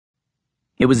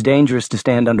It was dangerous to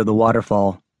stand under the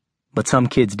waterfall, but some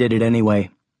kids did it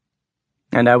anyway.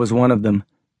 And I was one of them.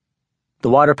 The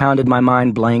water pounded my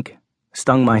mind blank,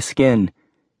 stung my skin.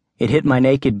 It hit my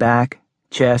naked back,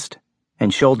 chest,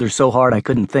 and shoulders so hard I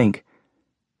couldn't think.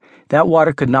 That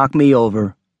water could knock me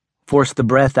over, force the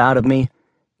breath out of me,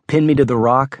 pin me to the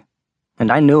rock,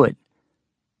 and I knew it.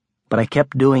 But I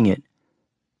kept doing it.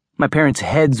 My parents'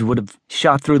 heads would have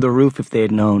shot through the roof if they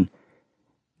had known.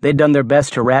 They'd done their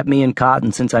best to wrap me in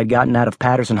cotton since I'd gotten out of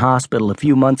Patterson Hospital a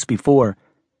few months before.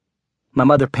 My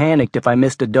mother panicked if I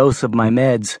missed a dose of my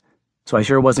meds, so I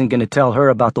sure wasn't going to tell her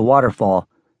about the waterfall.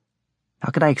 How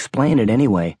could I explain it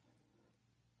anyway?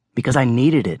 Because I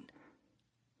needed it.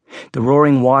 The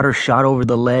roaring water shot over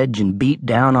the ledge and beat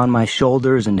down on my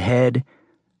shoulders and head,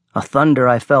 a thunder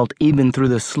I felt even through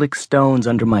the slick stones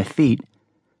under my feet.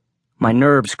 My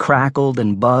nerves crackled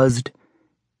and buzzed.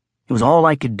 It was all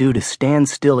I could do to stand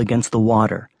still against the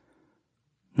water.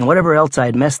 And whatever else I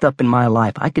had messed up in my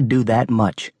life, I could do that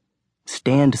much.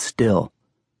 Stand still.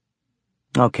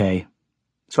 Okay,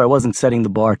 so I wasn't setting the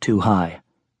bar too high.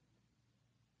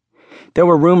 There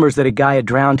were rumors that a guy had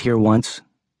drowned here once,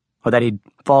 or that he'd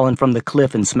fallen from the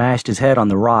cliff and smashed his head on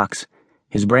the rocks,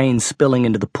 his brains spilling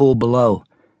into the pool below.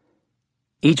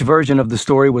 Each version of the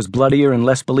story was bloodier and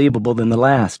less believable than the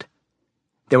last.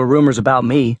 There were rumors about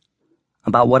me,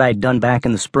 about what I'd done back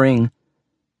in the spring.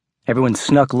 Everyone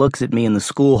snuck looks at me in the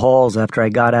school halls after I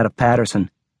got out of Patterson.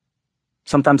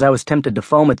 Sometimes I was tempted to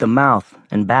foam at the mouth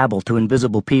and babble to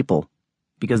invisible people,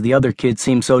 because the other kids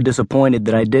seemed so disappointed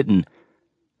that I didn't.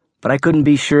 But I couldn't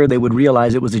be sure they would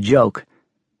realize it was a joke.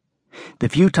 The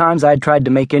few times I'd tried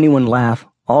to make anyone laugh,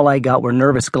 all I got were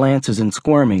nervous glances and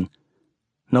squirming.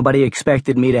 Nobody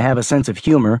expected me to have a sense of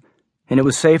humor, and it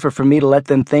was safer for me to let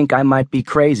them think I might be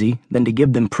crazy than to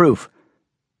give them proof.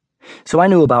 So I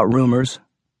knew about rumors,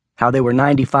 how they were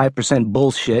 95%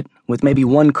 bullshit with maybe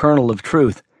one kernel of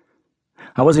truth.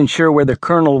 I wasn't sure where the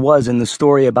kernel was in the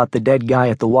story about the dead guy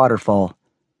at the waterfall.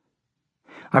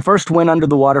 I first went under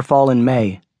the waterfall in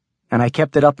May, and I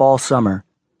kept it up all summer.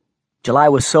 July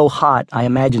was so hot I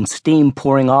imagined steam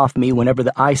pouring off me whenever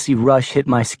the icy rush hit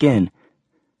my skin.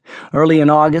 Early in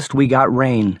August, we got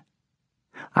rain.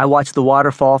 I watched the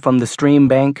waterfall from the stream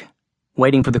bank,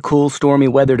 waiting for the cool, stormy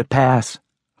weather to pass,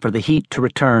 for the heat to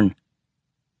return.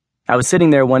 I was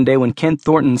sitting there one day when Kent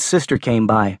Thornton's sister came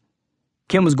by.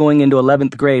 Kim was going into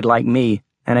 11th grade like me,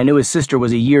 and I knew his sister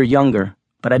was a year younger,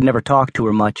 but I'd never talked to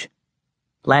her much.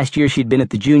 Last year she'd been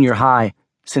at the junior high,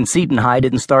 since Seton High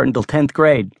didn't start until 10th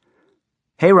grade.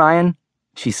 "Hey, Ryan,"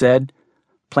 she said,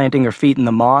 planting her feet in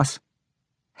the moss.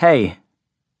 "Hey."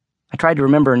 I tried to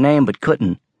remember her name but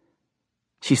couldn't.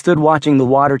 She stood watching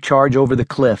the water charge over the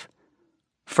cliff.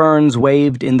 Ferns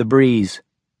waved in the breeze.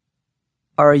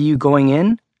 "Are you going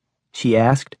in?" she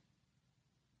asked.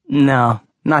 "No,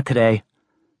 not today."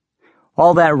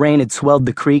 All that rain had swelled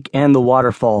the creek and the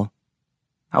waterfall.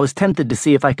 I was tempted to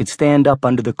see if I could stand up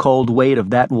under the cold weight of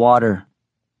that water.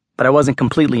 But I wasn't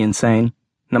completely insane,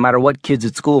 no matter what kids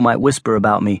at school might whisper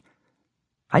about me.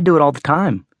 "I do it all the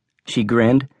time," she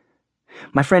grinned.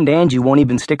 "My friend Angie won't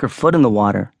even stick her foot in the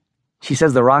water. She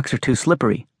says the rocks are too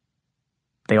slippery."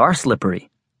 They are slippery.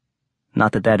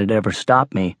 Not that had ever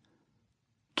stopped me.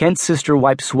 Kent's sister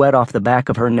wiped sweat off the back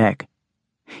of her neck.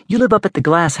 "You live up at the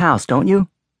glass house, don't you?"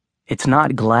 "It's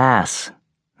not glass."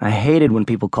 I hated when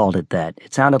people called it that.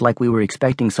 It sounded like we were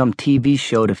expecting some TV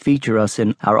show to feature us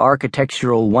in our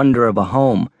architectural wonder of a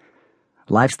home.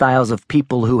 Lifestyles of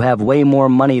people who have way more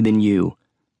money than you.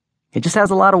 It just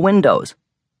has a lot of windows.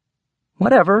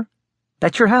 "Whatever.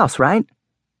 That's your house, right?"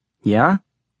 "Yeah?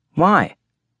 Why?"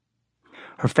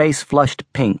 Her face flushed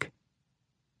pink.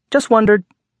 "Just wondered."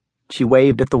 She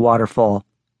waved at the waterfall.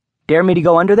 "Dare me to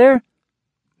go under there?"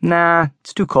 "Nah,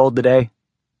 it's too cold today.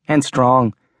 And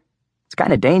strong. It's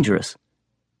kind of dangerous."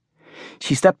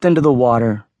 She stepped into the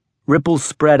water, ripples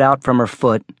spread out from her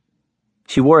foot.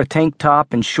 She wore a tank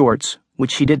top and shorts,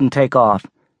 which she didn't take off.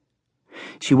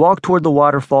 She walked toward the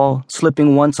waterfall,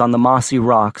 slipping once on the mossy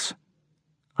rocks.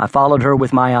 I followed her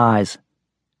with my eyes.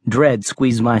 Dread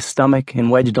squeezed my stomach and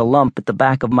wedged a lump at the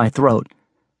back of my throat.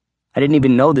 I didn't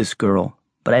even know this girl,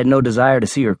 but I had no desire to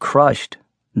see her crushed,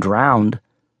 drowned.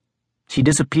 She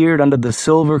disappeared under the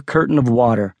silver curtain of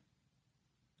water.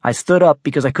 I stood up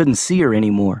because I couldn't see her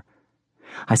anymore.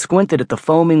 I squinted at the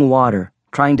foaming water,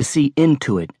 trying to see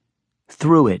into it,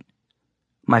 through it.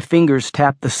 My fingers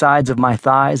tapped the sides of my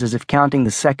thighs as if counting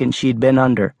the seconds she'd been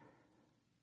under.